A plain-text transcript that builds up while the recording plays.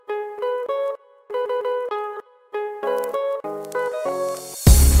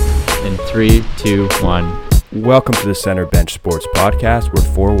In 3, 2, 1. Welcome to the Center Bench Sports Podcast,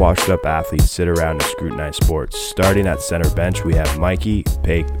 where four washed-up athletes sit around and scrutinize sports. Starting at center bench, we have Mikey,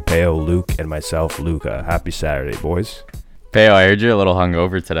 Peo, Luke, and myself, Luca. Happy Saturday, boys. Peo, I heard you're a little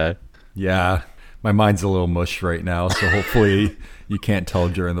hungover today. Yeah, my mind's a little mush right now, so hopefully you can't tell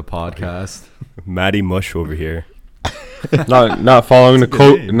during the podcast. Matty Mush over here. not following the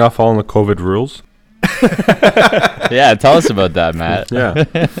COVID rules. Yeah, tell us about that, Matt. Yeah,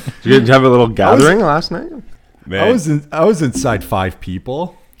 did you have a little gathering last night? Man, I was inside 5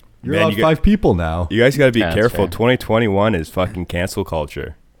 people. You're allowed 5 people now. you guys got to be Yeah, careful. that's 2021 is fucking cancel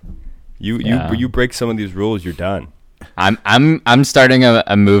culture. You break some of these rules, you're done. I'm starting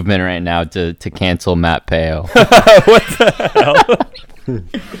a movement right now to cancel Matt Peo. What the hell?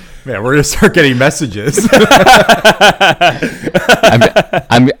 Man, we're gonna start getting messages.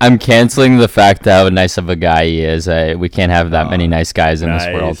 I'm canceling the fact how nice of a guy he is. We can't have that many nice guys in this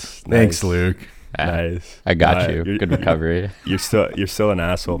world. Thanks, Luke. Nice. I got you. Good recovery. You're still an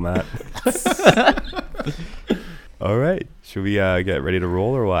asshole, Matt. All right. Should we get ready to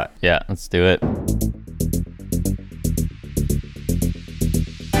roll or what? Yeah, let's do it.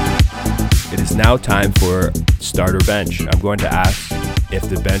 It is now time for starter bench. I'm going to ask if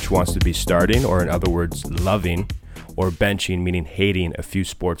the bench wants to be starting, or in other words, loving, or benching, meaning hating a few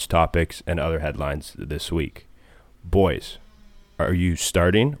sports topics and other headlines this week. Boys, are you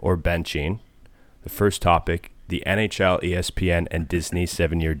starting or benching? The first topic, the NHL, ESPN, and Disney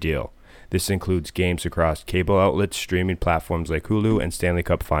 7-year deal. This includes games across cable outlets, streaming platforms like Hulu, and Stanley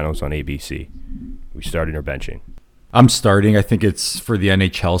Cup Finals on ABC. We starting or benching? I'm starting. I think it's for the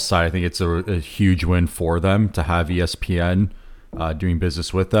NHL side. I think it's a huge win for them to have ESPN doing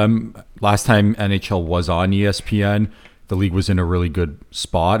business with them. Last time NHL was on ESPN, the league was in a really good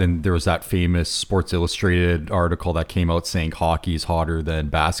spot, and there was that famous Sports Illustrated article that came out saying hockey is hotter than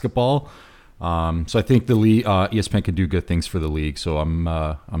basketball. So I think the league, ESPN could do good things for the league. So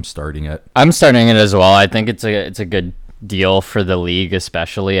I'm starting it. I'm starting it as well. I think it's a good deal for the league,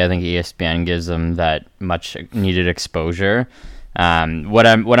 especially. I think ESPN gives them that much needed exposure. What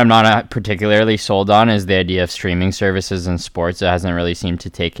I'm not particularly sold on is the idea of streaming services in sports. It hasn't really seemed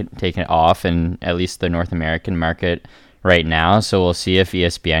to take it off in at least the North American market right now. So we'll see if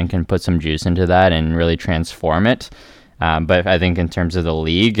ESPN can put some juice into that and really transform it. But I think in terms of the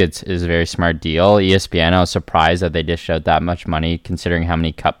league, it's a very smart deal. ESPN, I was surprised that they dished out that much money considering how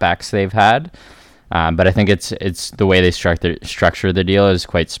many cutbacks they've had. But I think it's the way they structure the deal is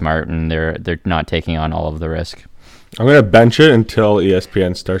quite smart, and they're not taking on all of the risk. I'm gonna bench it until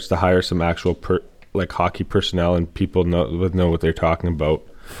ESPN starts to hire some actual hockey personnel and people know what they're talking about.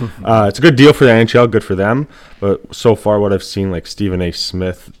 It's a good deal for the NHL, good for them. But so far, what I've seen, like Stephen A.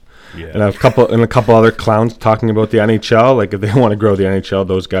 Smith. Yeah. And a couple other clowns talking about the NHL. Like, if they want to grow the NHL,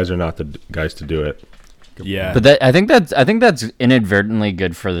 those guys are not the guys to do it. Yeah, but I think that's inadvertently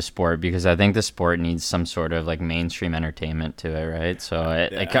good for the sport, because I think the sport needs some sort of like mainstream entertainment to it, right? So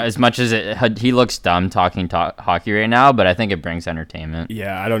as much as he looks dumb talking hockey right now, but I think it brings entertainment.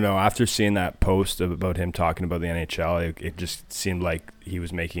 Yeah, I don't know. After seeing that post about him talking about the NHL, it just seemed like he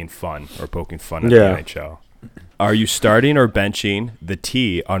was making fun or poking fun at the NHL. Are you starting or benching the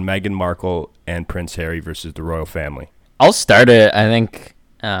T on Meghan Markle and Prince Harry versus the royal family? I'll start it. I think,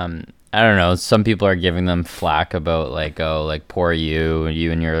 I don't know, some people are giving them flack about poor you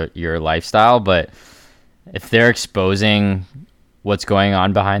and your lifestyle. But if they're exposing what's going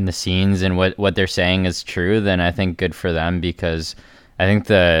on behind the scenes and what they're saying is true, then I think good for them, because I think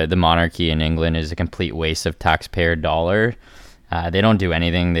the monarchy in England is a complete waste of taxpayer dollar. They don't do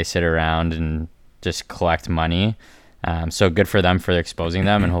anything. They sit around and just collect money. So good for them for exposing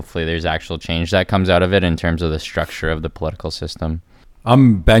them, and hopefully there's actual change that comes out of it in terms of the structure of the political system.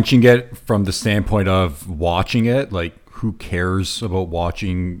 I'm benching it from the standpoint of watching it. Like, who cares about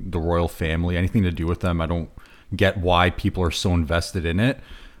watching the royal family? Anything to do with them? I don't get why people are so invested in it.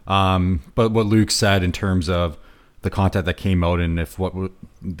 But what Luke said in terms of the content that came out, and if what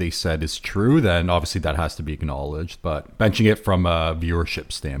they said is true, then obviously that has to be acknowledged. But benching it from a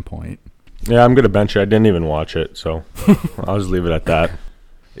viewership standpoint. Yeah, I'm going to bench it. I didn't even watch it, so I'll just leave it at that.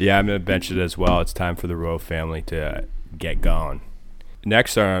 Yeah, I'm going to bench it as well. It's time for the royal family to get gone.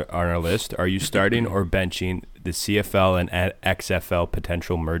 Next on our list, are you starting or benching the CFL and XFL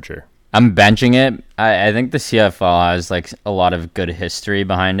potential merger? I'm benching it. I think the CFL has a lot of good history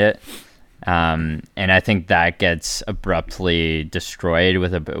behind it. And I think that gets abruptly destroyed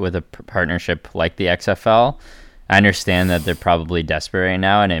with a partnership like the XFL. I understand that they're probably desperate right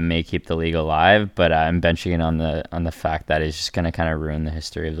now, and it may keep the league alive, but I'm benching it on the fact that it's just going to kind of ruin the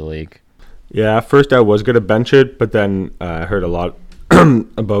history of the league. Yeah, at first I was going to bench it, but then I heard a lot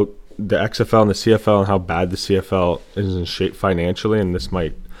about the XFL and the CFL and how bad the CFL is in shape financially, and this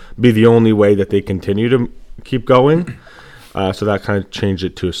might be the only way that they continue to keep going. So that kind of changed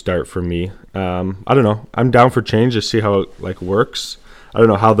it to a start for me. I don't know. I'm down for change to see how it works. I don't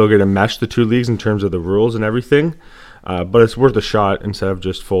know how they're going to mesh the two leagues in terms of the rules and everything, but it's worth a shot instead of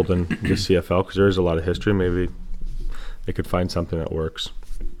just folding the CFL because there is a lot of history. Maybe they could find something that works.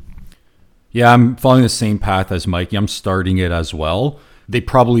 Yeah, I'm following the same path as Mikey. I'm starting it as well. They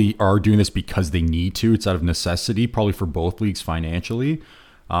probably are doing this because they need to. It's out of necessity, probably for both leagues financially.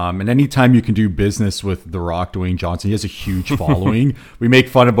 And anytime you can do business with The Rock, Dwayne Johnson, he has a huge following. We make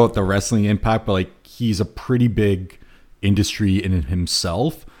fun about the wrestling impact, but he's a pretty big industry in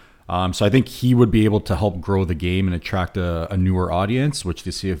himself. So I think he would be able to help grow the game and attract a newer audience, which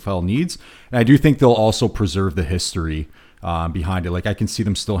the CFL needs. And I do think they'll also preserve the history behind it. I can see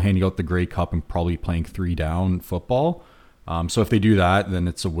them still handing out the Grey Cup and probably playing 3-down football. So if they do that, then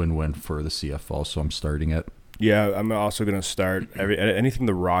it's a win-win for the CFL. So I'm starting it. Yeah, I'm also going to start. Anything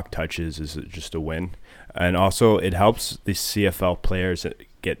The Rock touches is just a win. And also, it helps the CFL players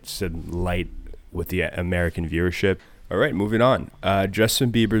get some light with the American viewership. All right, moving on.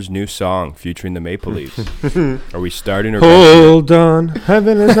 Justin Bieber's new song featuring the Maple Leafs. Are we starting or Hold on,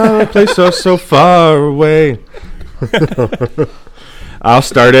 heaven is not a place so far away. I'll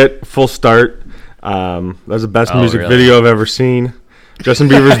start it. Full start. That's the best music video I've ever seen. Justin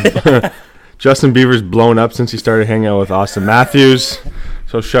Bieber's blown up since he started hanging out with Austin Matthews.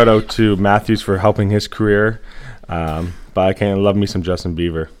 So shout out to Matthews for helping his career. But I can't love me some Justin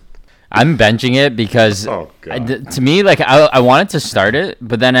Bieber. I'm benching it because to me, I wanted to start it,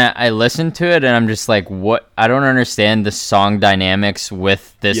 but then I listened to it and I'm just like, what? I don't understand the song dynamics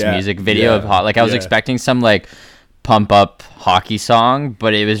with this music video of I was expecting some pump up hockey song,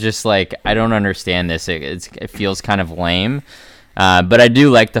 but it was just I don't understand this. It feels kind of lame. But I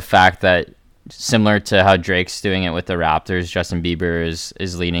do like the fact that similar to how Drake's doing it with the Raptors, Justin Bieber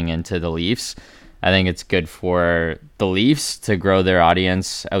is leaning into the Leafs. I think it's good for the Leafs to grow their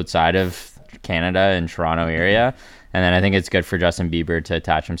audience outside of Canada and Toronto area. And then I think it's good for Justin Bieber to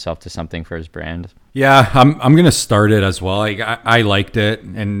attach himself to something for his brand. Yeah, I'm going to start it as well. I liked it.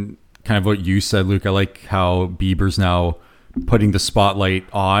 And kind of what you said, Luke, I like how Bieber's now putting the spotlight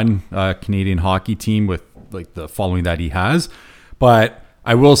on a Canadian hockey team with the following that he has. But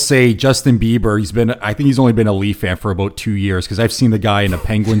I will say Justin Bieber, I think he's only been a Leaf fan for about 2 years because I've seen the guy in a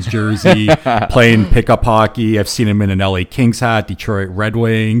Penguins jersey playing pickup hockey. I've seen him in an LA Kings hat, Detroit Red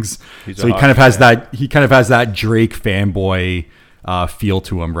Wings. He kind of has that Drake fanboy feel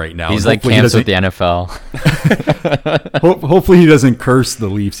to him right now. He's camps with the NFL. Hopefully he doesn't curse the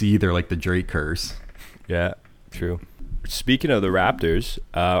Leafs either, like the Drake curse. Yeah, true. Speaking of the Raptors,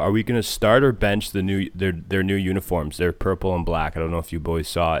 are we going to start or bench their new uniforms? They're purple and black. I don't know if you boys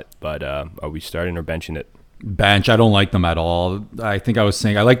saw it, but are we starting or benching it? Bench. I don't like them at all. I think I was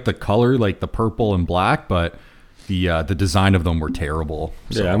saying I like the color, the purple and black, but the design of them were terrible.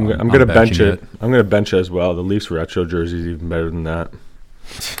 So yeah, I'm going to bench it. I'm going to bench it as well. The Leafs retro jersey is even better than that.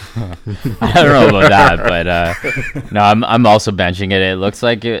 I don't know about that, but no, I'm also benching it. It looks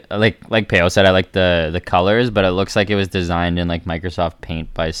like Peo said, I like the colors, but it looks like it was designed in Microsoft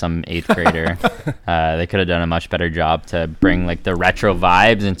Paint by some 8th grader. They could have done a much better job to bring the retro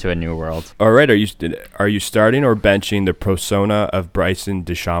vibes into a new world. All right, are you starting or benching the persona of Bryson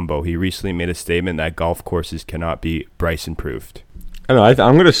DeChambeau? He recently made a statement that golf courses cannot be Bryson proofed. I don't know.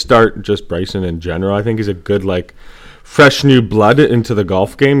 I'm going to start just Bryson in general. I think he's a good fresh new blood into the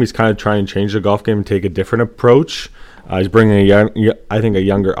golf game. He's kind of trying to change the golf game and take a different approach. He's bringing a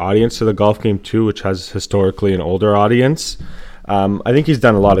younger audience to the golf game too, which has historically an older audience. I think he's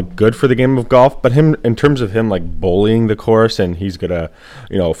done a lot of good for the game of golf, but in terms of him bullying the course, and he's gonna,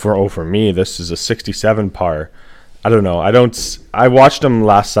 for me, this is a 67 par. I don't know. I watched him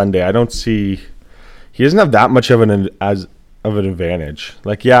last Sunday. I don't see. He doesn't have that much of an advantage.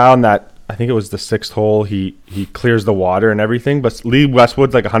 On that. I think it was the 6th hole. He clears the water and everything, but Lee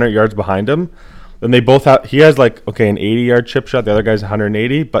Westwood's 100 yards behind him. Then they both have. He has an 80-yard chip shot. The other guy's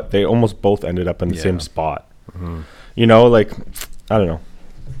 180, but they almost both ended up in the same spot. Mm-hmm. I don't know.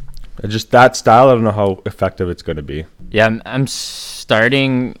 Just that style. I don't know how effective it's going to be. Yeah, I'm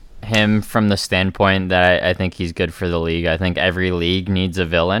starting him from the standpoint that I think he's good for the league. I think every league needs a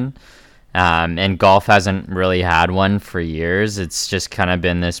villain. And golf hasn't really had one for years. It's just kind of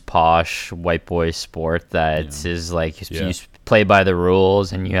been this posh white boy sport that is you play by the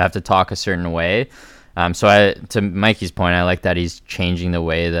rules and you have to talk a certain way. So to Mikey's point, I like that he's changing the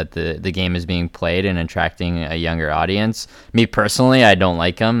way that the game is being played and attracting a younger audience. Me personally, I don't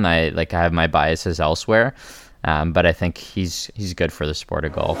like him. I have my biases elsewhere. But I think he's good for the sport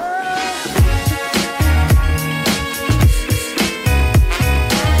of golf.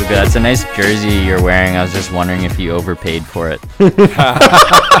 that's a nice jersey you're wearing. I was just wondering if you overpaid for it. No,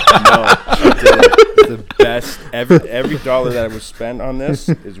 the best. Every dollar that was spent on this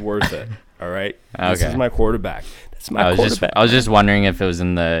is worth it. All right. This is my quarterback. That's my quarterback. I was just wondering if it was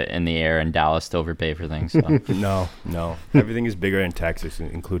in the air in Dallas to overpay for things. So. No. Everything is bigger in Texas,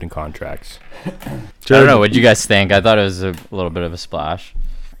 including contracts. I don't know. What'd you guys think? I thought it was a little bit of a splash.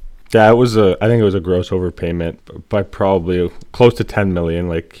 Yeah, I think it was a gross overpayment by probably close to 10 million.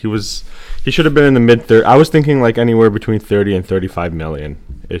 Like he should have been in the mid-30s. I was thinking like anywhere between 30 and 35 million.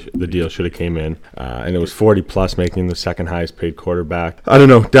 The deal should have came in, and it was 40 plus, making him the second highest paid quarterback. I don't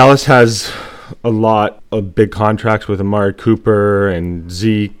know. Dallas has a lot of big contracts with Amari Cooper and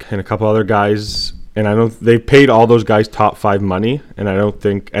Zeke and a couple other guys, and they paid all those guys top 5 money, and I don't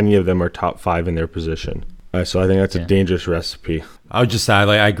think any of them are top 5 in their position. So I think that's a dangerous recipe. I would just add,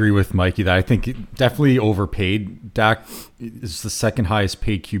 I agree with Mikey that I think it definitely overpaid. Dak is the second highest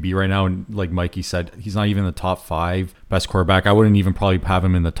paid QB right now, and like Mikey said, he's not even in the top 5 best quarterback. I wouldn't even probably have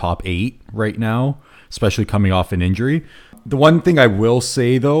him in the top 8 right now, especially coming off an injury. The one thing I will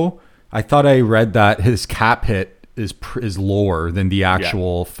say though, I thought I read that his cap hit is lower than the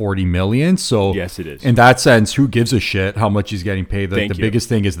actual 40 million. So yes, it is. In that sense, who gives a shit how much he's getting paid? The biggest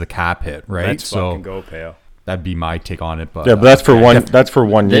thing is the cap hit, right? Let's fucking go, Pale. That'd be my take on it, but that's for one. That's for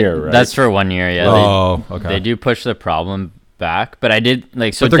 1 year, right? That's for 1 year. Yeah. Okay. They do push the problem back, but I did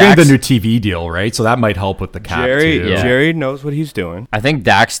like so. But they're getting the new TV deal, right? So that might help with the cap too. Jerry knows what he's doing. I think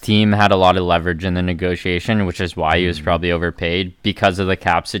Dak's team had a lot of leverage in the negotiation, which is why he was probably overpaid because of the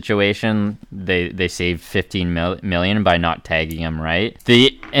cap situation. They saved 15 million by not tagging him, right?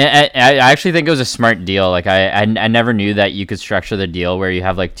 I actually think it was a smart deal. Like I never knew that you could structure the deal where you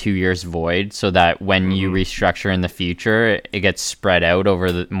have like 2 years void, so that when you restructure in the future, it gets spread out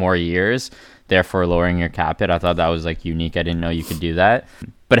over the more years, therefore lowering your cap hit. I thought that was like unique. I didn't know you could do that.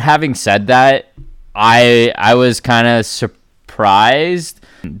 But having said that, I was kind of surprised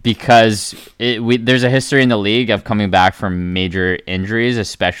because there's a history in the league of coming back from major injuries,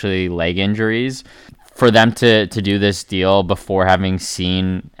 especially leg injuries. For them to do this deal before having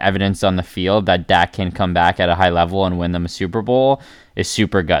seen evidence on the field that Dak can come back at a high level and win them a Super Bowl is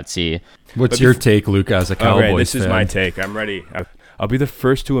super gutsy. What's your take, Luca, as a Cowboys fan? This is my take. I'm ready. I'll be the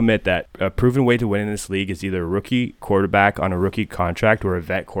first to admit that a proven way to win in this league is either a rookie quarterback on a rookie contract or a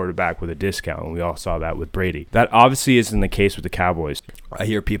vet quarterback with a discount, and we all saw that with Brady. That obviously isn't the case with the Cowboys. I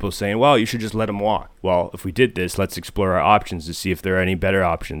hear people saying, well, you should just let him walk. Well, if we did this, let's explore our options to see if there are any better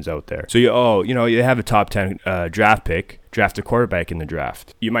options out there. So, you have a top 10 draft pick. Draft a quarterback in the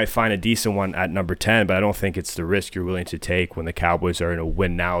draft. You might find a decent one at number 10, but I don't think it's the risk you're willing to take when the Cowboys are in a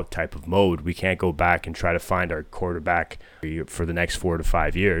win-now type of mode. We can't go back and try to find our quarterback for the next 4 to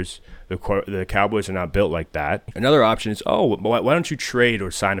 5 years. The Cowboys are not built like that. Another option is, why don't you trade or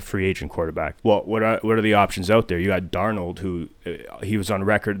sign a free agent quarterback? Well, what are the options out there? You got Darnold, who he was on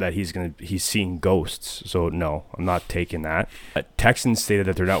record that he's seeing ghosts. So no, I'm not taking that. Texans stated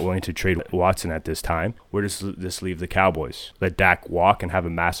that they're not willing to trade Watson at this time. Where does this leave the Cowboys? Let Dak walk and have a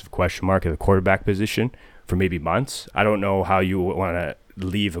massive question mark at the quarterback position for maybe months? I don't know how you want to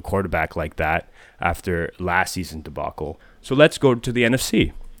leave a quarterback like that after last season's debacle. So let's go to the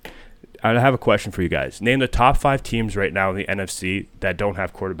NFC. I have a question for you guys. Name the top 5 teams right now in the NFC that don't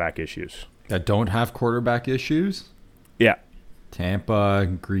have quarterback issues. That don't have quarterback issues? Yeah. Tampa,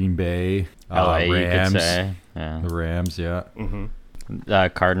 Green Bay, LA, Rams. you could say. Yeah. The Rams, yeah. Mm-hmm.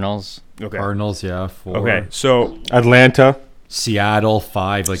 Cardinals. Okay. Cardinals, yeah. 4. Okay, so Atlanta. Seattle,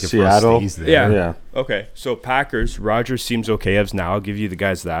 5. Like if Seattle Russ stays there. Yeah. Okay, so Packers. Rodgers seems okay as now. I'll give you the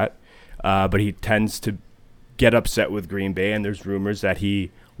guys that. But he tends to get upset with Green Bay, and there's rumors that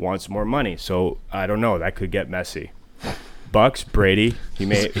he wants more money. So I don't know. That could get messy. Bucks, Brady.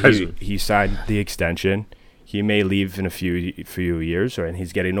 He signed the extension. He may leave in a few years, and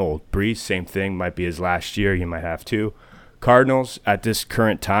he's getting old. Breeze, same thing. Might be his last year. He might have to. Cardinals, at this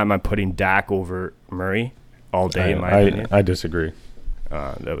current time, I'm putting Dak over Murray all day, in my opinion. I disagree.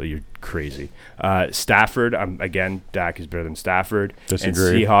 You're crazy. Stafford, again, Dak is better than Stafford.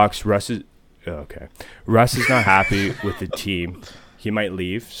 Disagree. And Seahawks, Russ is not happy with the team. He might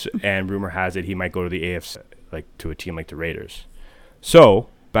leave, and rumor has it he might go to the AFC, like to a team like the Raiders. So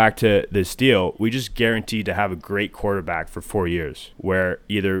back to this deal, we just guaranteed to have a great quarterback for 4 years, where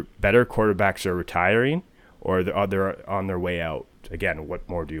either better quarterbacks are retiring or they're on their way out. Again, what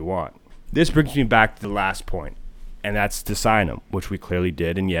more do you want? This brings me back to the last point, and that's to sign him, which we clearly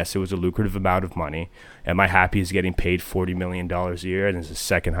did. And yes, it was a lucrative amount of money. Am I happy he's getting paid $40 million a year and is the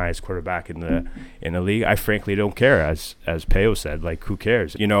second highest quarterback in the league? I frankly don't care, as Peo said. Like, who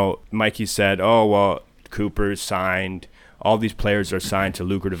cares? Mikey said, Cooper's signed. all these players are signed to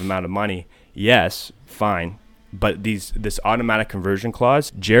lucrative amount of money. Yes, fine. But this automatic conversion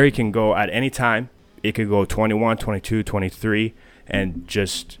clause, Jerry can go at any time. It could go 21, 22, 23, and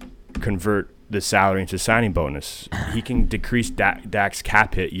just convert the salary into signing bonus. He can decrease Dak's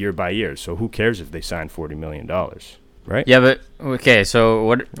cap hit year by year. So who cares if they sign $40 million, right? Yeah, but okay. So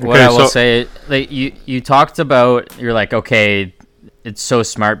what I will say, like you talked about, you're like, okay, it's so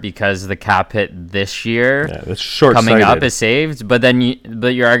smart because the cap hit this year that's short-sighted. Coming up is saved. But then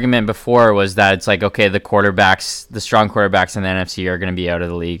your argument before was that it's like, okay, the strong quarterbacks in the NFC are going to be out of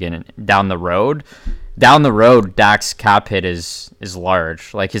the league, and down the road, Dak's cap hit is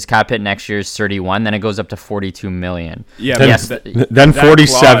large. Like his cap hit next year is 31, then it goes up to 42 million. Yeah, then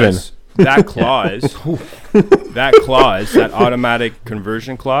 47. That clause, that automatic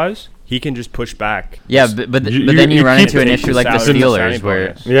conversion clause, he can just push back. Yeah, but then you run into an issue like the Steelers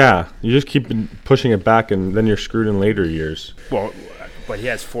where you just keep pushing it back, and then you're screwed in later years. Well, but he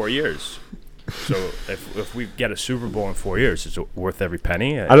has 4 years. So if we get a Super Bowl in 4 years, is it worth every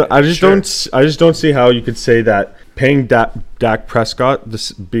penny? I just don't see how you could say that paying Dak Prescott,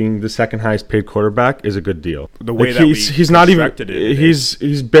 this being the second highest paid quarterback, is a good deal. The way he's not even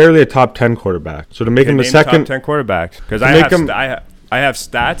he's barely a top 10 quarterback. So to make him the second top 10 quarterbacks, because I have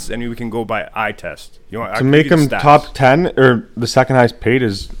stats and we can go by eye test. To make him top 10 or the second highest paid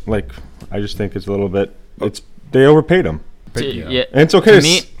is like, I just think it's a little bit. They overpaid him. Yeah. And it's okay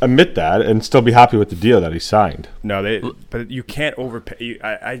to admit that and still be happy with the deal that he signed. No, but you can't overpay.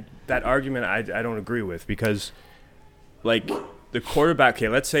 That argument I don't agree with, because like the quarterback. Okay,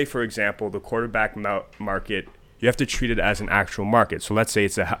 let's say for example the quarterback market. You have to treat it as an actual market. So let's say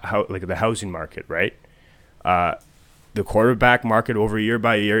it's like the housing market, right? The quarterback market over year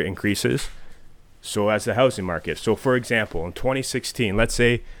by year increases. So as the housing market. So for example, in 2016, let's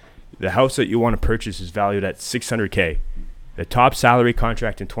say the house that you want to purchase is valued at $600K. The top salary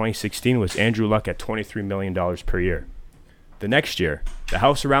contract in 2016 was Andrew Luck at $23 million per year. The next year, the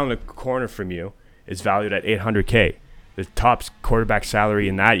house around the corner from you is valued at $800K. The top quarterback salary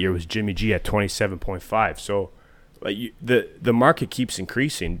in that year was Jimmy G at $27.5. So like the market keeps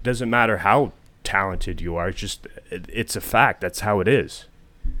increasing. Doesn't matter how talented you are. It's a fact. That's how it is.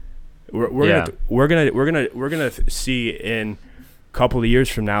 We're gonna see in couple of years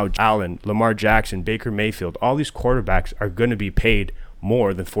from now, Allen, Lamar Jackson, Baker Mayfield, all these quarterbacks are going to be paid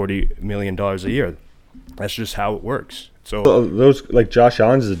more than $40 million a year. That's just how it works. So those, like Josh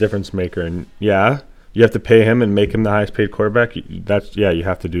Allen's is a difference maker, and you have to pay him and make him the highest paid quarterback. You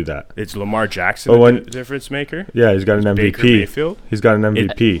have to do that. It's Lamar Jackson a difference maker? Yeah, he's got an MVP. Baker Mayfield? He's got an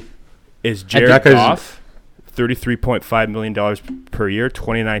MVP. Is Jared Goff $33.5 million per year?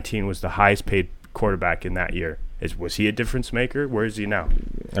 2019 was the highest paid quarterback in that year. Was he a difference maker? Where is he now?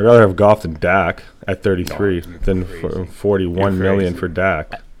 I'd rather have Goff than Dak at 33 than $41 million for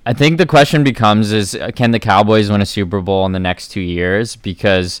Dak. I think the question becomes is, can the Cowboys win a Super Bowl in the next 2 years?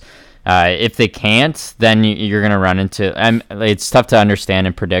 Because if they can't, then you're going to run into it's tough to understand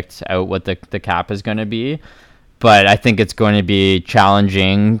and predict out what the cap is going to be. But I think it's going to be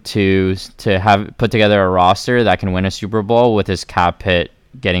challenging to have put together a roster that can win a Super Bowl with his cap hit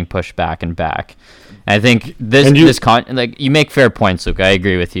getting pushed back and back. I think you make fair points, Luke. I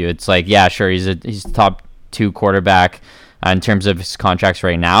agree with you. It's like, yeah, sure, he's top 2 quarterback in terms of his contracts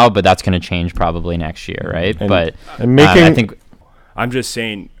right now, but that's going to change probably next year, right? I think I'm just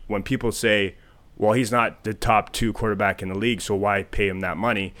saying, when people say, well, he's not the top 2 quarterback in the league, so why pay him that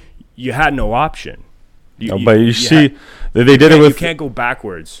money? You had no option. They did it with. You can't go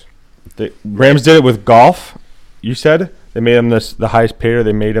backwards. The Rams did it with Goff. You said they made him the highest payer.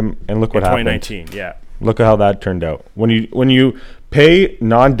 They made him, and look what happened. 2019, yeah. Look at how that turned out. When you pay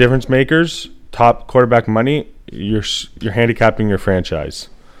non-difference makers top quarterback money, you're handicapping your franchise.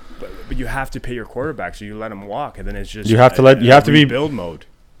 But you have to pay your quarterback, so you let him walk, and then it's just you have to be build mode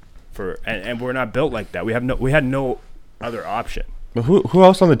and we're not built like that. We had no other option. But who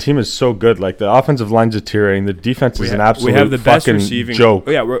else on the team is so good? Like the offensive line's deteriorating, the defense is an absolute fucking joke.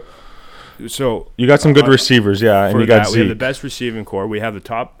 Yeah, so you got some good receivers, yeah, and you got Zeke. We have the best receiving core. We have the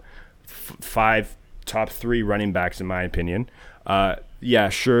top 3 running backs, in my opinion. Yeah,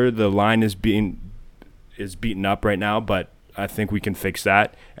 sure, the line is beaten up right now, but I think we can fix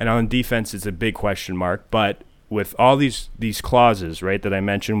that. And on defense, it's a big question mark. But with all these clauses, right, that I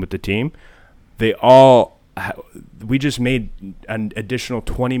mentioned with the team, we just made an additional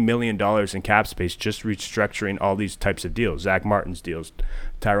 $20 million in cap space just restructuring all these types of deals. Zach Martin's deals,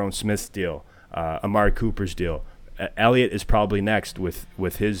 Tyrone Smith's deal, Amari Cooper's deal. Elliott is probably next with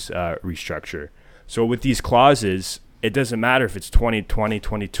his restructure. So with these clauses, it doesn't matter if it's 2020,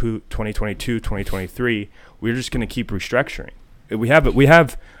 2022, 2023. We're just going to keep restructuring.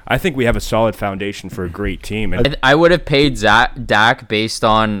 I think we have a solid foundation for a great team. And I would have paid Dak based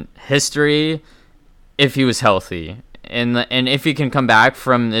on history if he was healthy. And if he can come back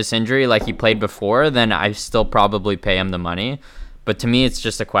from this injury like he played before, then I still probably pay him the money. But to me, it's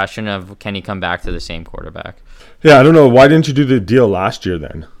just a question of, can he come back to the same quarterback? Yeah, I don't know. Why didn't you do the deal last year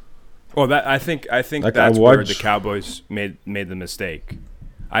then? Well, I think like that's where the Cowboys made the mistake.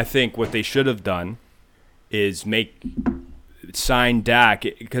 I think what they should have done is sign Dak,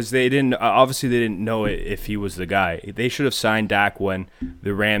 because they didn't know if he was the guy. They should have signed Dak when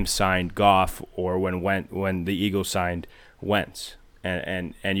the Rams signed Goff, or when the Eagles signed Wentz,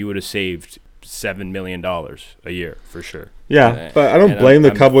 and you would have saved $7 million a year for sure. Yeah, but I don't blame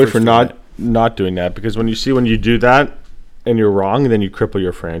the Cowboys for not doing that, because when you do that and you're wrong, then you cripple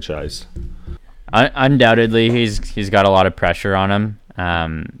your franchise. Undoubtedly, he's got a lot of pressure on him.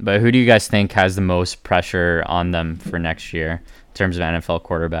 But who do you guys think has the most pressure on them for next year in terms of NFL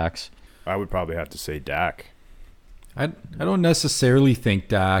quarterbacks? I would probably have to say Dak. I don't necessarily think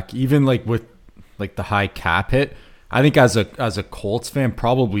Dak, even like with like the high cap hit. I think as a Colts fan,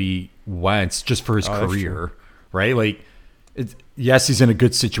 probably Wentz, just for his career, right? Like, yes, he's in a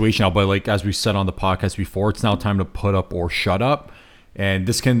good situation now, but like as we said on the podcast before, it's now time to put up or shut up. And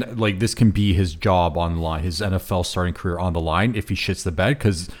this can be his job on the line, his NFL starting career on the line if he shits the bed,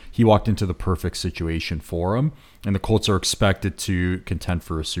 because he walked into the perfect situation for him. And the Colts are expected to contend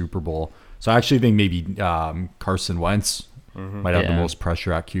for a Super Bowl. So I actually think maybe Carson Wentz might have the most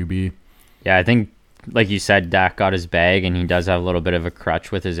pressure at QB. Yeah, I think, like you said, Dak got his bag, and he does have a little bit of a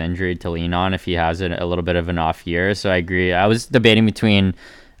crutch with his injury to lean on if he has a little bit of an off year. So I agree. I was debating between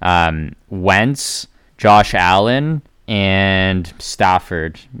Wentz, Josh Allen, and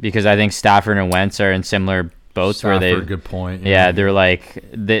Stafford, because I think Stafford and Wentz are in similar boats. Stafford, good point. Yeah, they're like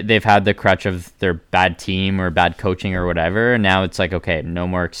they've had the crutch of their bad team or bad coaching or whatever. And now it's like, okay, no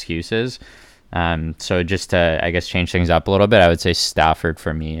more excuses. So just to, I guess, change things up a little bit, I would say Stafford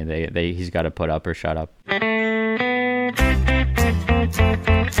for me. He's got to put up or shut up.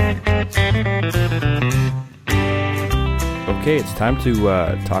 Okay, it's time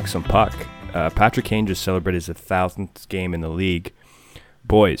to talk some puck. Patrick Kane just celebrated his 1,000th game in the league.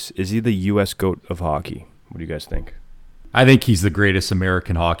 Boys, is he the U.S. GOAT of hockey? What do you guys think? I think he's the greatest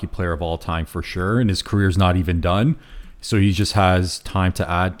American hockey player of all time for sure, and his career's not even done. So he just has time to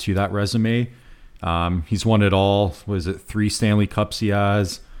add to that resume. He's won it all. What is it, 3 Stanley Cups he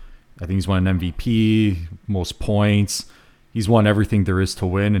has? I think he's won an MVP, most points. He's won everything there is to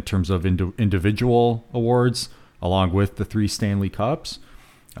win in terms of individual awards, along with the 3 Stanley Cups.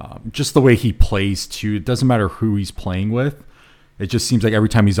 Just the way he plays too, it doesn't matter who he's playing with. It just seems like every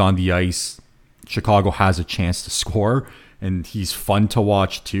time he's on the ice, Chicago has a chance to score, and he's fun to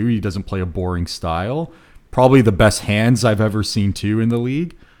watch too. He doesn't play a boring style. Probably the best hands I've ever seen too in the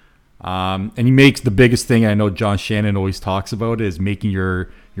league. And he makes the biggest thing I know John Shannon always talks about is making your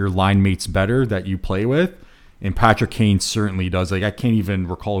line mates better that you play with. And Patrick Kane certainly does. Like, I can't even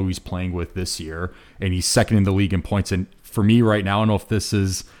recall who he's playing with this year, and he's second in the league in points. And for me right now, I don't know if this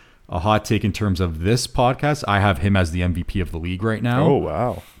is a hot take in terms of this podcast, I have him as the MVP of the league right now. Oh,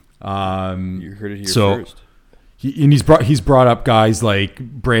 wow. You heard it here first. He's brought up guys like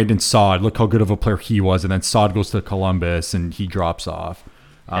Brandon Saad. Look how good of a player he was. And then Saad goes to Columbus and he drops off.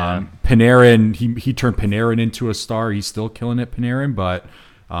 Panarin, he turned Panarin into a star. He's still killing it, Panarin. But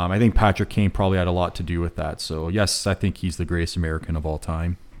I think Patrick Kane probably had a lot to do with that. So, yes, I think he's the greatest American of all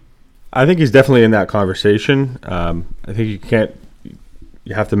time. I think he's definitely in that conversation. I think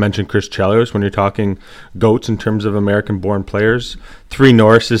you have to mention Chris Chelios when you're talking GOATs in terms of American-born players. 3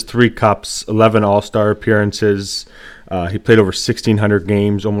 Norrises, 3 Cups, 11 All-Star appearances. He played over 1,600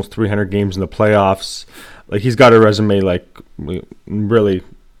 games, almost 300 games in the playoffs. Like, he's got a resume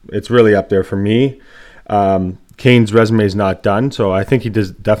it's really up there for me. Kane's resume is not done, so I think he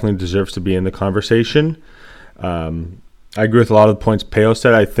definitely deserves to be in the conversation. I agree with a lot of the points Peo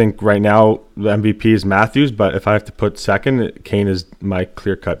said. I think right now the MVP is Matthews, but if I have to put second, Kane is my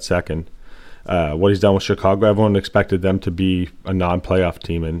clear-cut second. What he's done with Chicago, everyone expected them to be a non-playoff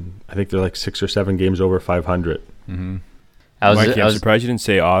team, and I think they're like 6 or 7 games over 500. Mm-hmm. Mikey, I'm surprised you didn't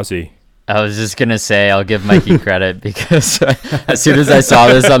say Aussie. I was just going to say I'll give Mikey credit because as soon as I saw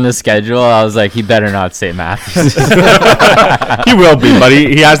this on the schedule, I was like, he better not say Matthews. He will be, but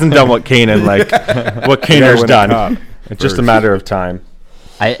he hasn't done what Kaner's done. It's just a matter of time.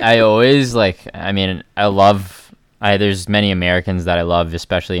 I always there's many Americans that I love,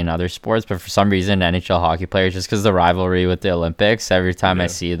 especially in other sports, but for some reason NHL hockey players, just because the rivalry with the Olympics, every time I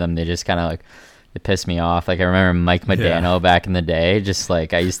see them, they just kind of like it pissed me off. Like I remember Mike Modano back in the day. Just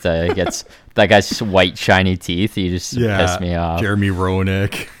like I used to get that guy's white shiny teeth. He just pissed me off. Jeremy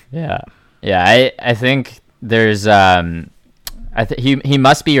Roenick. Yeah. I think there's he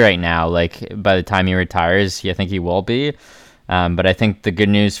must be right now. Like by the time he retires, I think he will be. But I think the good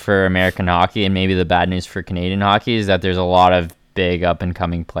news for American hockey and maybe the bad news for Canadian hockey is that there's a lot of big up and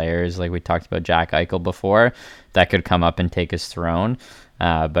coming players. Like we talked about Jack Eichel before, that could come up and take his throne.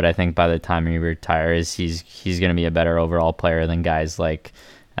 But I think by the time he retires, he's going to be a better overall player than guys like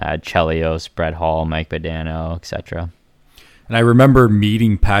Chelios, Brett Hall, Mike Modano, etc. And I remember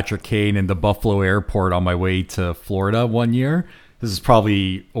meeting Patrick Kane in the Buffalo airport on my way to Florida one year. This is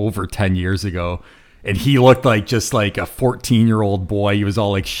probably over 10 years ago. And he looked like just like a 14-year-old boy. He was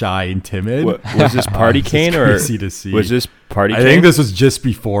all like shy and timid. Was this Party Kane or crazy to see. Was this Party Kane? I think this was just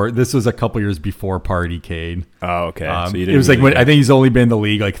before. This was a couple years before Party Kane. Oh, okay. So it was like when I think he's only been in the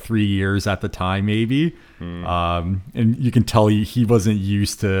league like 3 years at the time, maybe. And you can tell he wasn't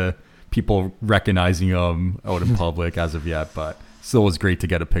used to people recognizing him out in public as of yet. But still, was great to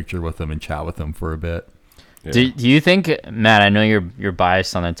get a picture with him and chat with him for a bit. Yeah. Do you think, Matt, I know you're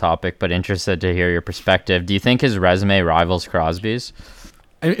biased on the topic, but interested to hear your perspective. Do you think his resume rivals Crosby's?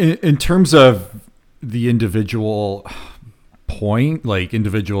 In terms of the individual point, like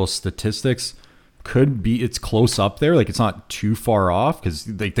individual statistics, it's close up there. Like it's not too far off because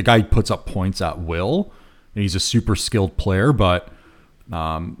like the guy puts up points at will and he's a super skilled player. But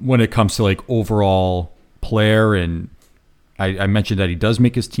when it comes to like overall player and I mentioned that he does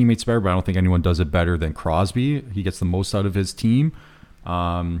make his teammates better, but I don't think anyone does it better than Crosby. He gets the most out of his team.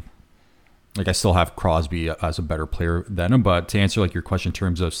 Like I still have Crosby as a better player than him, but to answer like your question in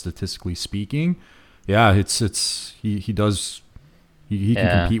terms of statistically speaking, yeah, he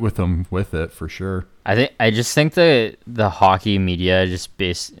can compete with him with it for sure. I just think the hockey media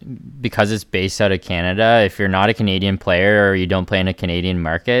because it's based out of Canada. If you're not a Canadian player or you don't play in a Canadian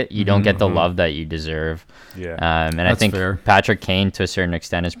market, you don't get the love that you deserve. Yeah, and that's I think fair. Patrick Kane to a certain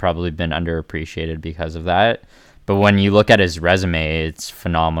extent has probably been underappreciated because of that. But when you look at his resume, it's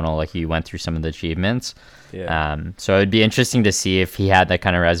phenomenal. Like he went through some of the achievements. Yeah. So it'd be interesting to see if he had that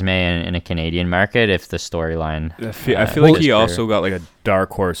kind of resume in a Canadian market, if the storyline. I feel like he also got like a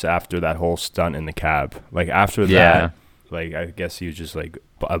dark horse after that whole stunt in the cab. Like after that, like I guess he was just like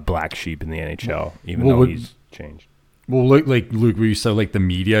a black sheep in the NHL, even though he's changed. Well, like Luke, we said like the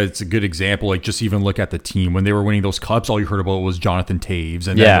media, it's a good example. Like just even look at the team when they were winning those cups. All you heard about was Jonathan Toews,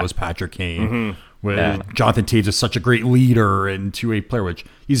 and then it was Patrick Kane. Jonathan Toews is such a great leader and two-way player, which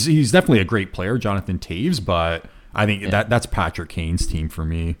he's definitely a great player, Jonathan Toews. But I think that's Patrick Kane's team for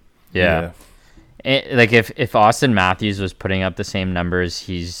me. Yeah. Like if Austin Matthews was putting up the same numbers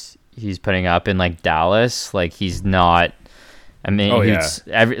he's putting up in like Dallas, like he's not. I mean,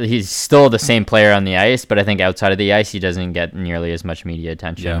 he's still the same player on the ice, but I think outside of the ice, he doesn't get nearly as much media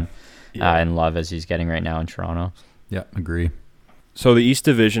attention and love as he's getting right now in Toronto. Yeah, agree. So the East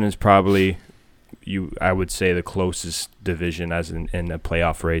Division is probably, I would say, the closest division as in a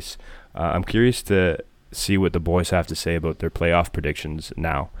playoff race. I'm curious to see what the boys have to say about their playoff predictions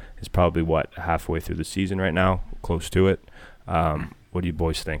now. It's probably, halfway through the season right now, close to it. What do you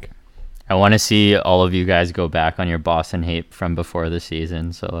boys think? I want to see all of you guys go back on your Boston hate from before the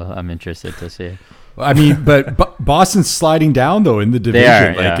season, so I'm interested to see. I mean, but Boston's sliding down though in the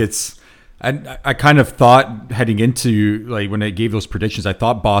division. It's, I kind of thought heading into like when I gave those predictions, I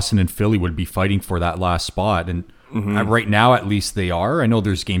thought Boston and Philly would be fighting for that last spot, and right now at least they are. I know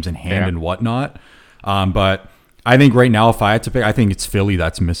there's games in hand and whatnot, but I think right now if I had to pick, I think it's Philly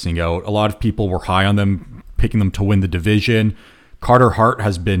that's missing out. A lot of people were high on them, picking them to win the division. Carter Hart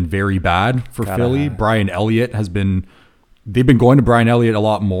has been very bad for Philly. Brian Elliott they've been going to Brian Elliott a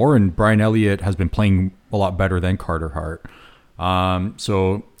lot more, and Brian Elliott has been playing a lot better than Carter Hart.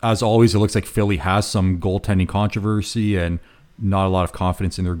 So as always, it looks like Philly has some goaltending controversy and not a lot of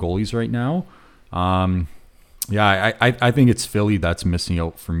confidence in their goalies right now. I think it's Philly that's missing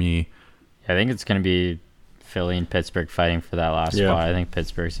out for me. I think it's going to be Philly and Pittsburgh fighting for that last spot. I think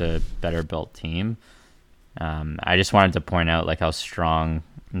Pittsburgh's a better built team. I just wanted to point out like how strong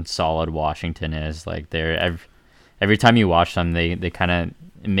and solid Washington is. Like they're every time you watch them, they kind of,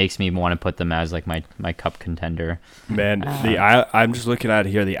 it makes me want to put them as like my cup contender. Man, I'm just looking at it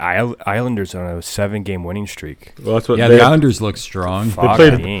here. The Islanders are on a 7-game winning streak. Well, that's what the Islanders look strong.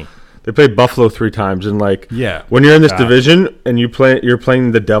 They played Buffalo 3 times, and like when you're in this division and you're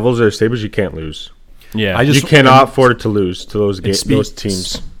playing the Devils or Sabres, you can't lose. Yeah, you cannot afford to lose to those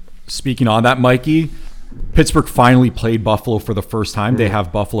teams. Speaking on that, Mikey, Pittsburgh finally played Buffalo for the first time. They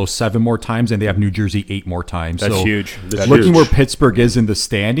have Buffalo 7 more times, and they have New Jersey 8 more times. That's so huge. That's looking huge. where Pittsburgh is in the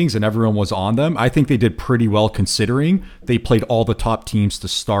standings and everyone was on them, I think they did pretty well considering they played all the top teams to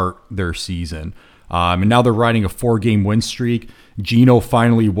start their season. And now they're riding a 4-game win streak. Gino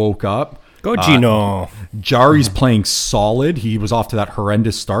finally woke up. Go Gino. Jari's playing solid. He was off to that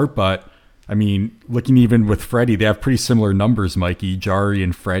horrendous start, but I mean, looking even with Freddie, they have pretty similar numbers, Mikey, Jari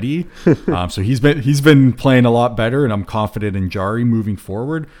and Freddie. So he's been playing a lot better, and I'm confident in Jari moving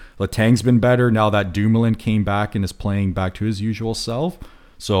forward. Letang's been better now that Dumoulin came back and is playing back to his usual self.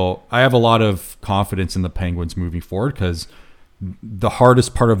 So I have a lot of confidence in the Penguins moving forward because the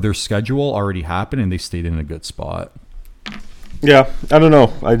hardest part of their schedule already happened, and they stayed in a good spot. Yeah, I don't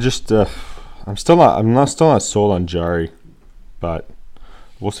know. I just I'm still not sold on Jari, but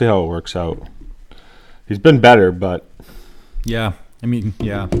we'll see how it works out. He's been better, but Yeah, I mean,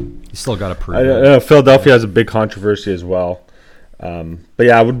 yeah, he's still got to prove it. Philadelphia has a big controversy as well. But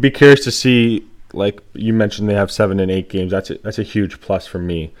yeah, I would be curious to see. Like you mentioned, they have 7 and 8 games. That's a huge plus for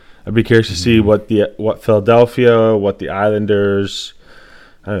me. I'd be curious to see what Philadelphia, what the Islanders.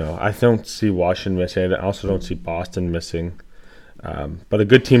 I don't know. I don't see Washington missing. I also don't see Boston missing. But a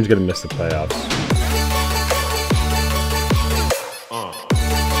good team's going to miss the playoffs.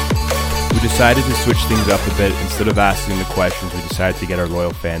 We decided to switch things up a bit. Instead of asking the questions, we decided to get our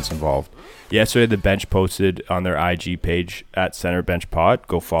loyal fans involved. Yesterday, the bench posted on their IG page at Center Bench Pod,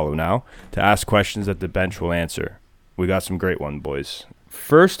 go follow now, to ask questions that the bench will answer. We got some great ones, boys.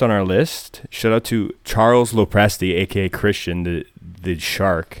 First on our list, shout out to Charles Lopresti, a.k.a. Christian, the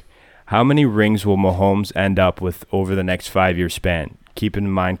Shark. How many rings will Mahomes end up with over the next 5-year span? Keep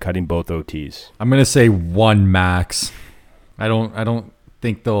in mind cutting both OTs. I'm gonna say 1 max. I don't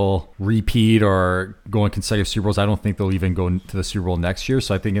think they'll repeat or go in consecutive Super Bowls. I don't think they'll even go to the Super Bowl next year.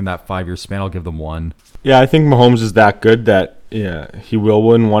 So I think in that 5-year span, I'll give them 1. Yeah, I think Mahomes is that good that he will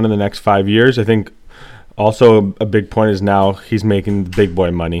win 1 in the next 5 years. I think also a big point is now he's making the big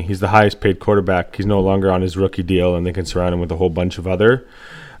boy money. He's the highest paid quarterback. He's no longer on his rookie deal, and they can surround him with a whole bunch of other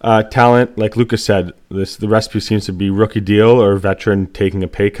talent. Like Lucas said, the recipe seems to be rookie deal or veteran taking a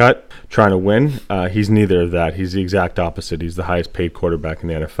pay cut, trying to win. He's neither of that. He's the exact opposite. He's the highest paid quarterback in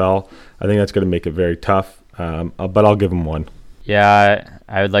the NFL. I think that's going to make it very tough, but I'll give him 1. Yeah,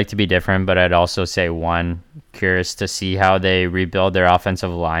 I would like to be different, but I'd also say 1. Curious to see how they rebuild their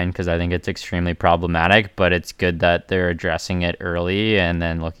offensive line because I think it's extremely problematic, but it's good that they're addressing it early and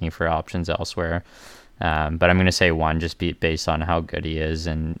then looking for options elsewhere. But I'm going to say 1 just based on how good he is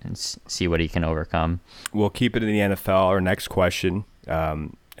and see what he can overcome. We'll keep it in the NFL. Our next question,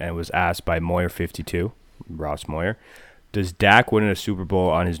 and it was asked by Moyer52, Ross Moyer. Does Dak win a Super Bowl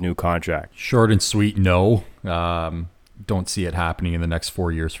on his new contract? Short and sweet, no. Don't see it happening in the next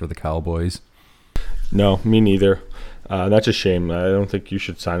 4 years for the Cowboys. No, me neither. That's a shame. I don't think you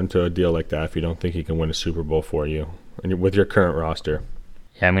should sign him to a deal like that if you don't think he can win a Super Bowl for you and with your current roster.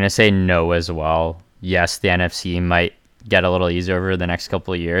 Yeah, I'm going to say no as well. Yes, the NFC might get a little easier over the next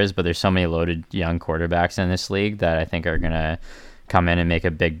couple of years, but there's so many loaded young quarterbacks in this league that I think are going to come in and make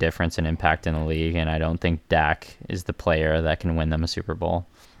a big difference and impact in the league, and I don't think Dak is the player that can win them a Super Bowl.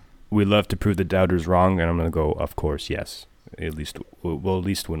 We love to prove the doubters wrong, and I'm going to go, of course, yes. We'll at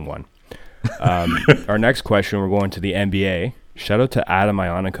least win 1. Our next question, we're going to the NBA. Shout out to Adam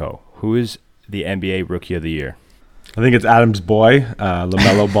Ionico. Who is the NBA Rookie of the Year? I think it's Adam's boy,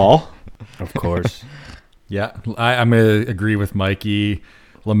 LaMelo Ball. Of course. Yeah, I'm going to agree with Mikey.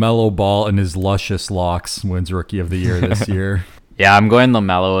 LaMelo Ball and his luscious locks wins Rookie of the Year this year. Yeah, I'm going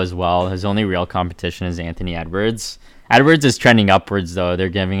LaMelo as well. His only real competition is Anthony Edwards. Edwards is trending upwards, though. They're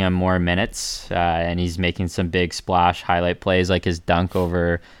giving him more minutes, and he's making some big splash highlight plays like his dunk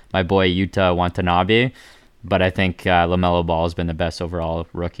over my boy Yuta Watanabe. But I think LaMelo Ball has been the best overall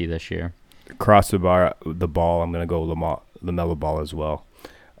rookie this year. Across the ball, I'm going to go LaMelo Ball as well.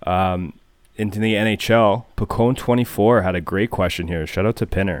 Into the NHL, Pacone24 had a great question here. Shout out to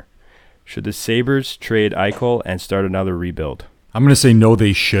Pinner. Should the Sabres trade Eichel and start another rebuild? I'm going to say no,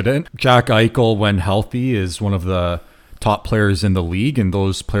 they shouldn't. Jack Eichel, when healthy, is one of the top players in the league, and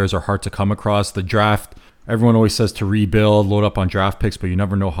those players are hard to come across. The draft, everyone always says to rebuild, load up on draft picks, but you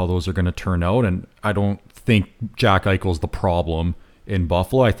never know how those are going to turn out, and I don't think Jack Eichel's the problem in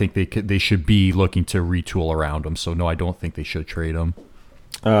Buffalo. I think they should be looking to retool around him, so no, I don't think they should trade him.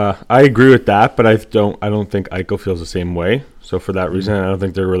 I agree with that, but I don't think Eichel feels the same way. So for that reason, I don't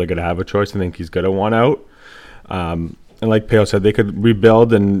think they're really going to have a choice. I think he's going to want out. And like Peo said, they could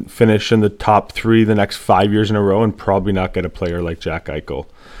rebuild and finish in the top 3 the next 5 years in a row and probably not get a player like Jack Eichel.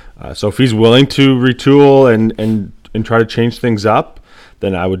 So if he's willing to retool and try to change things up,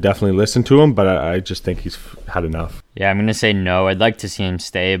 then I would definitely listen to him. But I just think he's had enough. Yeah, I'm going to say no. I'd like to see him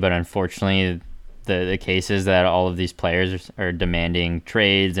stay, but unfortunately, the case is that all of these players are demanding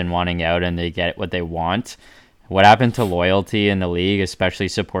trades and wanting out, and they get what they want. What happened to loyalty in the league, especially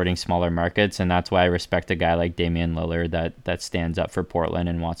supporting smaller markets? And that's why I respect a guy like Damian Lillard that stands up for Portland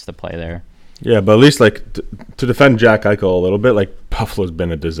and wants to play there. Yeah, but at least like to defend Jack Eichel a little bit, like Buffalo's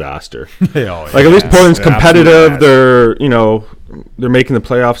been a disaster. Like at least Portland's competitive. They're they're making the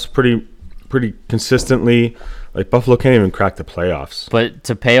playoffs pretty consistently. Like Buffalo can't even crack the playoffs. But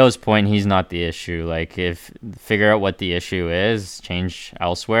to Peo's point, he's not the issue. Like figure out what the issue is, change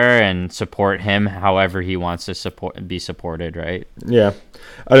elsewhere, and support him however he wants to be supported. Right? Yeah,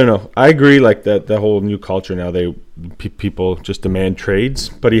 I don't know. I agree. Like that whole new culture now, people just demand trades.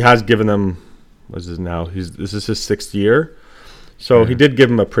 But he has given them. This is his 6th year. So he did give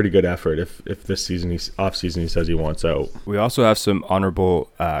him a pretty good effort if this season, off season, he says he wants out. We also have some honorable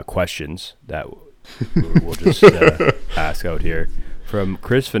questions that we'll just ask out here. From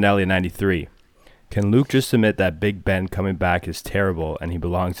Chris Finelli 93. Can Luke just admit that Big Ben coming back is terrible and he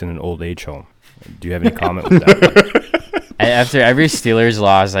belongs in an old age home? Do you have any comment with that? After every Steelers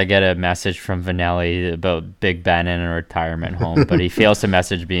loss, I get a message from Vanelli about Big Ben in a retirement home, but he fails to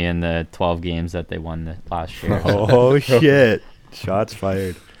message me in the 12 games that they won last year. Oh, shit. Shots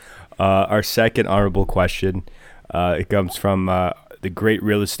fired. Our second honorable question, it comes from the great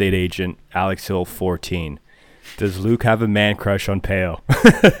real estate agent, Alex Hill 14. Does Luke have a man crush on Peo?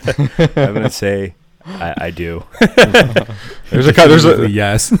 I'm going to say I do. There's a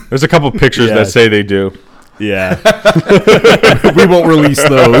couple pictures that say they do. Yeah. We won't release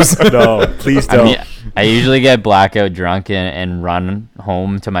those. No, please don't. I usually get blackout drunk and run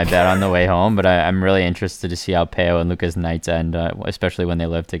home to my bed on the way home, but I'm really interested to see how Peo and Luca's nights end, especially when they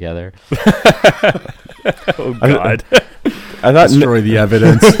live together. Oh, God. I thought destroy the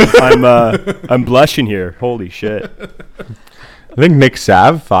evidence. I'm blushing here. Holy shit. I think Nick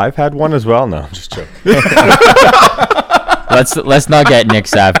Sav 5 had one as well. No, I'm just joking. Let's not get Nick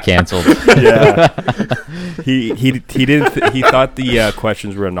Sav canceled. Yeah, he didn't. He thought the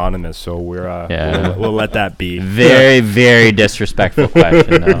questions were anonymous, so we'll let that be. Very very disrespectful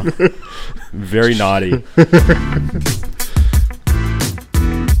question, though. Very naughty.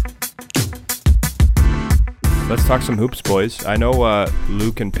 Let's talk some hoops, boys. I know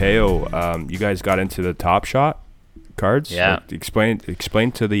Luke and Peo, you guys got into the Top Shot cards. Yeah. Like,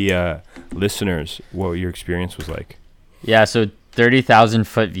 explain to the listeners what your experience was like. Yeah, so 30,000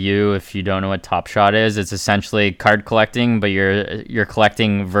 foot view, if you don't know what Top Shot is, it's essentially card collecting, but you're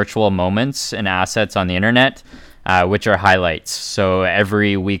collecting virtual moments and assets on the internet, which are highlights. So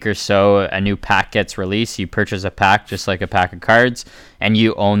every week or so, a new pack gets released. You purchase a pack, just like a pack of cards, and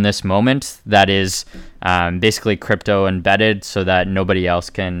you own this moment that is basically crypto embedded so that nobody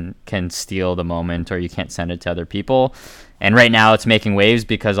else can steal the moment, or you can't send it to other people. And right now it's making waves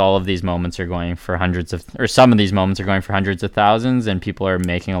because all of these moments are going for some of these moments are going for hundreds of thousands, and people are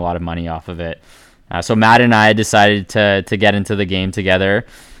making a lot of money off of it. So Matt and I decided to get into the game together.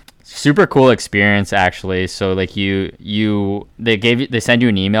 Super cool experience, actually. So like they send you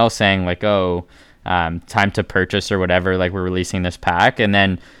an email saying like, time to purchase or whatever, like we're releasing this pack, and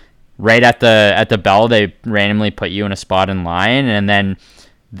then right at the bell they randomly put you in a spot in line, and then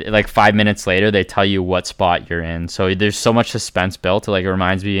like 5 minutes later they tell you what spot you're in. So there's so much suspense built. Like it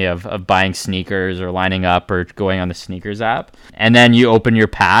reminds me of buying sneakers or lining up or going on the sneakers app, and then you open your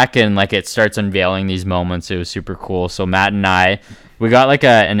pack and like it starts unveiling these moments. It was super cool. So Matt and we got like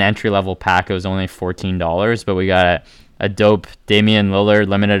an entry-level pack. It was only $14, but we got a dope Damian Lillard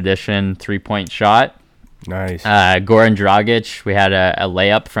limited edition 3-point shot. Nice. Goran Dragic, we had a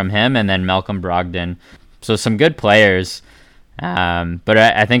layup from him, and then Malcolm Brogdon. So some good players. But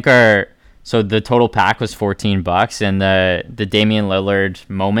I think so the total pack was $14, and the Damian Lillard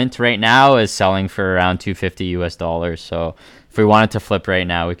moment right now is selling for around $250. So if we wanted to flip right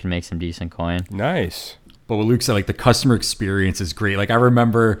now, we can make some decent coin. Nice. But what Luke said, like the customer experience is great. Like I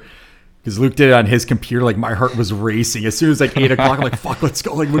remember, because Luke did it on his computer, like my heart was racing. As soon as like 8 o'clock, I'm like, fuck, let's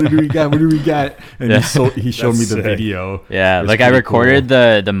go. Like, what do we get? And he showed me the video. Yeah, like I recorded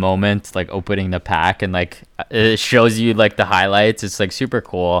the moment, like opening the pack, and like it shows you like the highlights. It's like super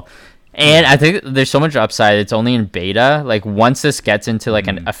cool. And I think there's so much upside. It's only in beta. Like once this gets into like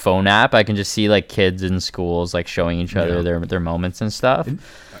a phone app, I can just see like kids in schools like showing each other their moments and stuff.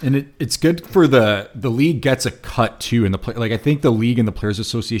 And it's good for the league gets a cut too. And I think the league and the Players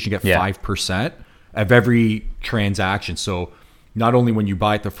Association get 5% of every transaction. So not only when you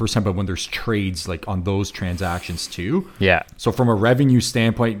buy it the first time, but when there's trades like on those transactions too. Yeah. So from a revenue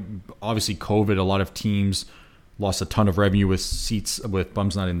standpoint, obviously COVID, a lot of teams lost a ton of revenue with seats with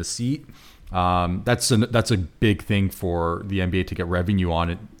bums not in the seat. That's a big thing for the NBA to get revenue on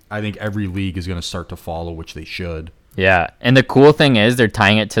it. I think every league is going to start to follow, which they should. Yeah, and the cool thing is they're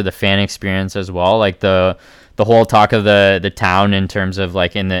tying it to the fan experience as well. Like the whole talk of the town in terms of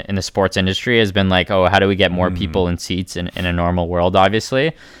like in the sports industry has been like, oh, how do we get more people in seats in a normal world,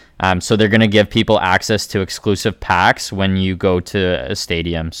 obviously. So they're going to give people access to exclusive packs when you go to a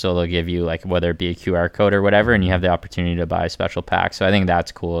stadium. So they'll give you like whether it be a QR code or whatever, and you have the opportunity to buy a special pack. So I think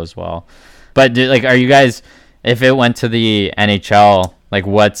that's cool as well. But are you guys, if it went to the NHL, like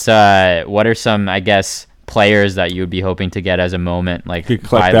what are some, I guess, players that you would be hoping to get as a moment, like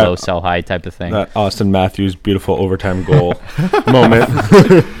buy low, sell high type of thing? That Austin Matthews beautiful overtime goal moment.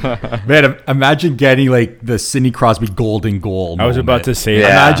 Man, imagine getting like the Sidney Crosby golden goal moment. I was about to say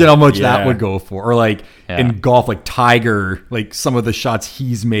that. Imagine how much that would go for. Or like in golf, like Tiger, like some of the shots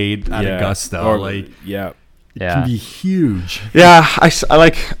he's made at Augusta. Or like it can be huge. Yeah, I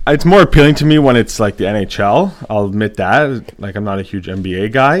like, it's more appealing to me when it's like the NHL. I'll admit that. Like, I'm not a huge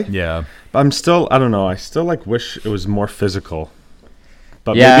NBA guy. Yeah. But I'm still, I don't know. I still like wish it was more physical.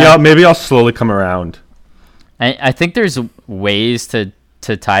 But yeah. maybe I'll slowly come around. I think there's ways to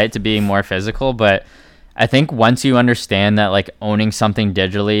tie it to being more physical, but I think once you understand that like owning something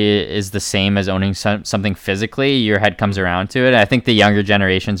digitally is the same as owning something physically, your head comes around to it. I think the younger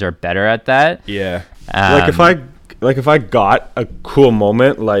generations are better at that. Yeah. Like if I got a cool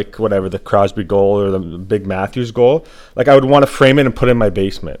moment, like whatever, the Crosby goal or the big Matthews goal, like I would want to frame it and put it in my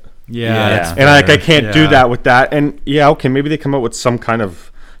basement. Yeah. And like I can't do that with that. And okay, maybe they come out with some kind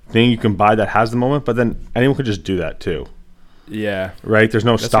of thing you can buy that has the moment, but then anyone could just do that too. Yeah. Right? There's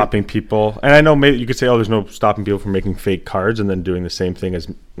no stopping people. And I know maybe you could say, oh, there's no stopping people from making fake cards and then doing the same thing as,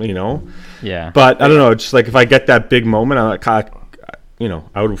 Yeah. But I don't know, just like if I get that big moment, I'm like,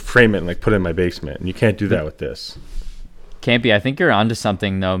 I would frame it and like put it in my basement. And you can't do that with this. Campy, I think you're onto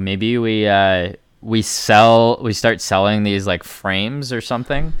something though. Maybe we start selling these like frames or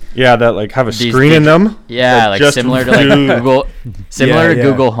something. Yeah, that like have a screen in them. Yeah, like similar to like Google, to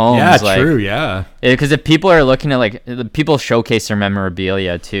Google Homes. Yeah, like, true. Yeah, because if people are looking at like the people showcase their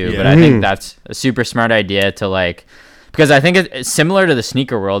memorabilia too, but I think that's a super smart idea to like. Because I think it's similar to the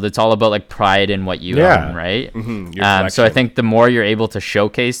sneaker world. It's all about like pride in what you own, right? Mm-hmm. So I think the more you're able to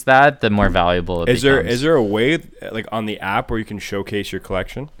showcase that, the more valuable it becomes. Is there a way like on the app where you can showcase your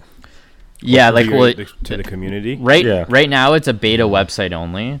collection? Yeah, like to the community. Right now it's a beta website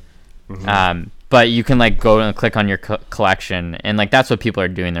only. Mm-hmm. But you can like go and click on your collection, and like that's what people are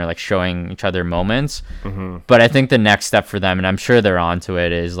doing. They're like showing each other moments. Mm-hmm. But I think the next step for them, and I'm sure they're onto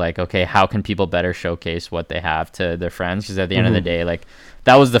it, is like, okay, how can people better showcase what they have to their friends? Because at the end of the day, like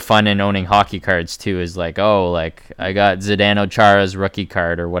that was the fun in owning hockey cards too. Is like, oh, like I got Zdeno Chara's rookie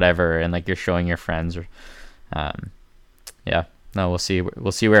card or whatever, and like you're showing your friends. Yeah, no, we'll see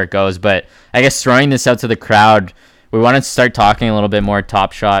where it goes. But I guess throwing this out to the crowd. We want to start talking a little bit more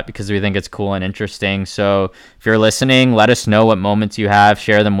Top Shot because we think it's cool and interesting. So if you're listening, let us know what moments you have.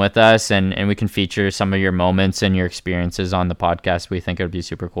 Share them with us, and we can feature some of your moments and your experiences on the podcast. We think it would be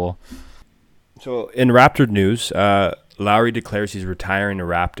super cool. So in Raptor news, Lowry declares he's retiring a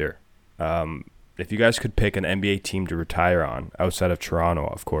Raptor. If you guys could pick an NBA team to retire on, outside of Toronto,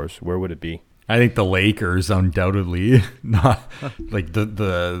 of course, where would it be? I think the Lakers, undoubtedly. Not like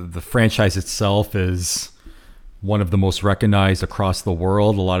the franchise itself is one of the most recognized across the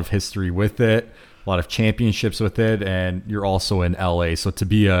world, a lot of history with it, a lot of championships with it, and you're also in LA. So to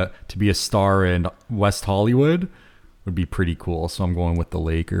be a star in West Hollywood would be pretty cool. So I'm going with the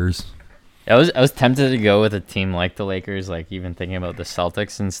Lakers. I was tempted to go with a team like the Lakers, like even thinking about the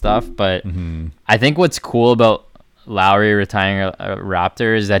Celtics and stuff, but I think what's cool about Lowry retiring a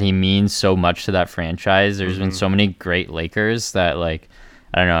Raptor is that he means so much to that franchise. There's been so many great Lakers that like,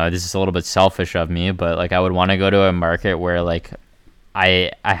 I don't know, this is a little bit selfish of me, but like I would want to go to a market where like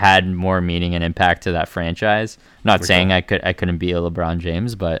I had more meaning and impact to that franchise. I'm not saying I couldn't be a LeBron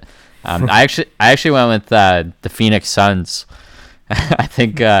James, but I actually went with the Phoenix Suns. I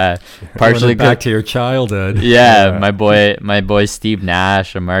think partially back to your childhood. Yeah, my boy Steve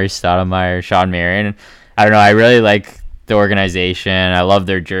Nash, Amari Stoudemire, Sean Marion. I don't know, I really like the organization. I love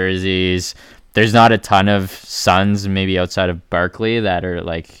their jerseys. There's not a ton of Suns, maybe outside of Barkley, that are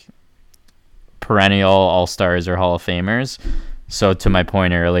like perennial All-Stars or Hall of Famers. So to my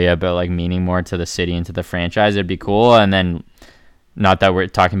point earlier about like meaning more to the city and to the franchise, it'd be cool. And then not that we're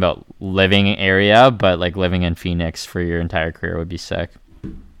talking about living area, but like living in Phoenix for your entire career would be sick.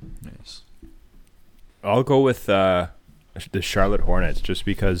 Nice. I'll go with the Charlotte Hornets just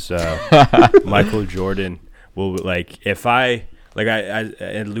because Michael Jordan will like if I Like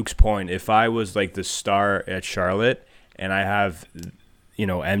at Luke's point, if I was like the star at Charlotte and I have,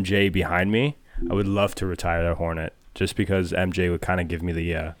 MJ behind me, I would love to retire the Hornet just because MJ would kind of give me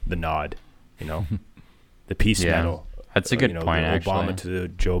the nod, the peace medal. That's a good point, actually. Obama to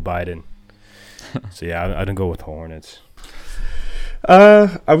Joe Biden. So yeah, I didn't go with the Hornets.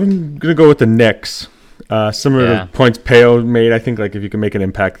 I'm gonna go with the Knicks. Similar to points Peo made, I think like if you can make an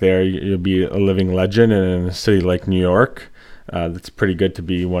impact there, you'll be a living legend. And in a city like New York, that's pretty good to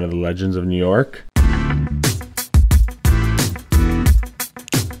be one of the legends of New York.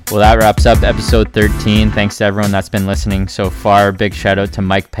 Well, that wraps up episode 13. Thanks to everyone that's been listening so far. Big shout out to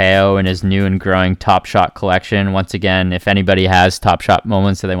Mike Peo and his new and growing Top Shot collection. Once again, if anybody has Top Shot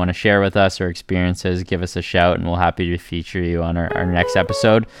moments that they want to share with us or experiences, give us a shout and we'll happy to feature you on our next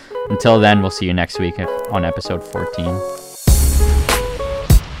episode. Until then, we'll see you next week on episode 14.